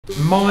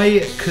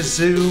My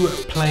kazoo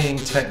playing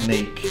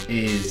technique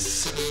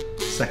is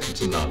second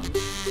to none.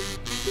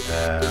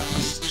 I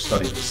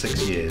studied for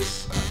 6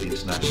 years at the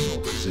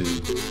International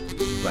Kazoo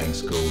Playing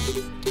School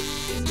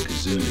in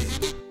Kazoo,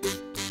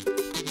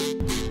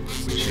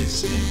 which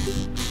is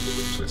in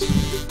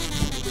Switzerland.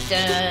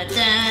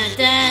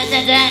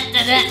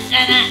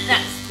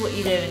 That's what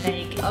you do, and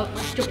then you go, oh,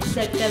 my job is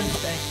so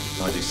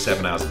demonstrating. I do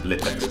 7 hours of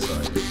lip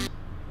exercise.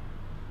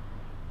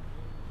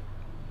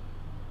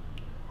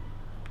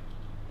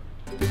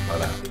 Like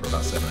that, for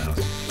about 7 hours.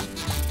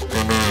 I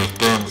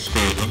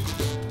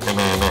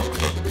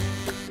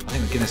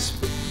think the Guinness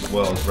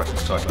World Record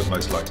title I'd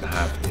most like to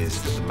have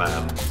is the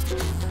man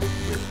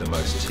with the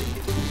most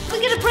teeth.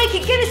 We're going to break a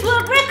Guinness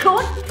World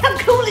Record? How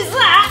cool is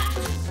that?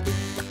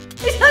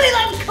 It's only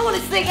like the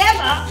coolest thing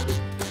ever.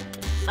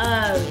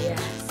 Oh,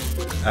 yes.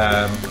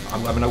 I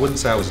mean, I wouldn't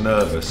say I was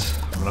nervous.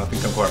 I mean, I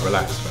think I'm quite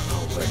relaxed about the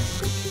whole thing.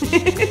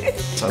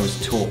 So I was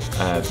taught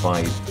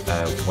by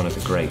one of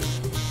the great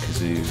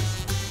kazoo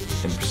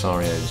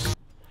impresarios.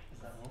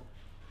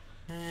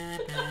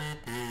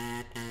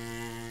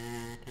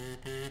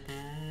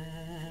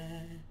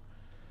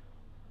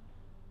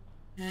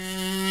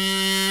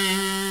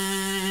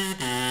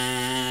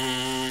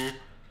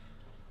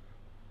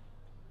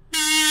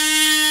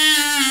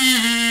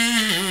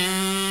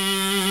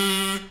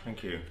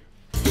 Thank you.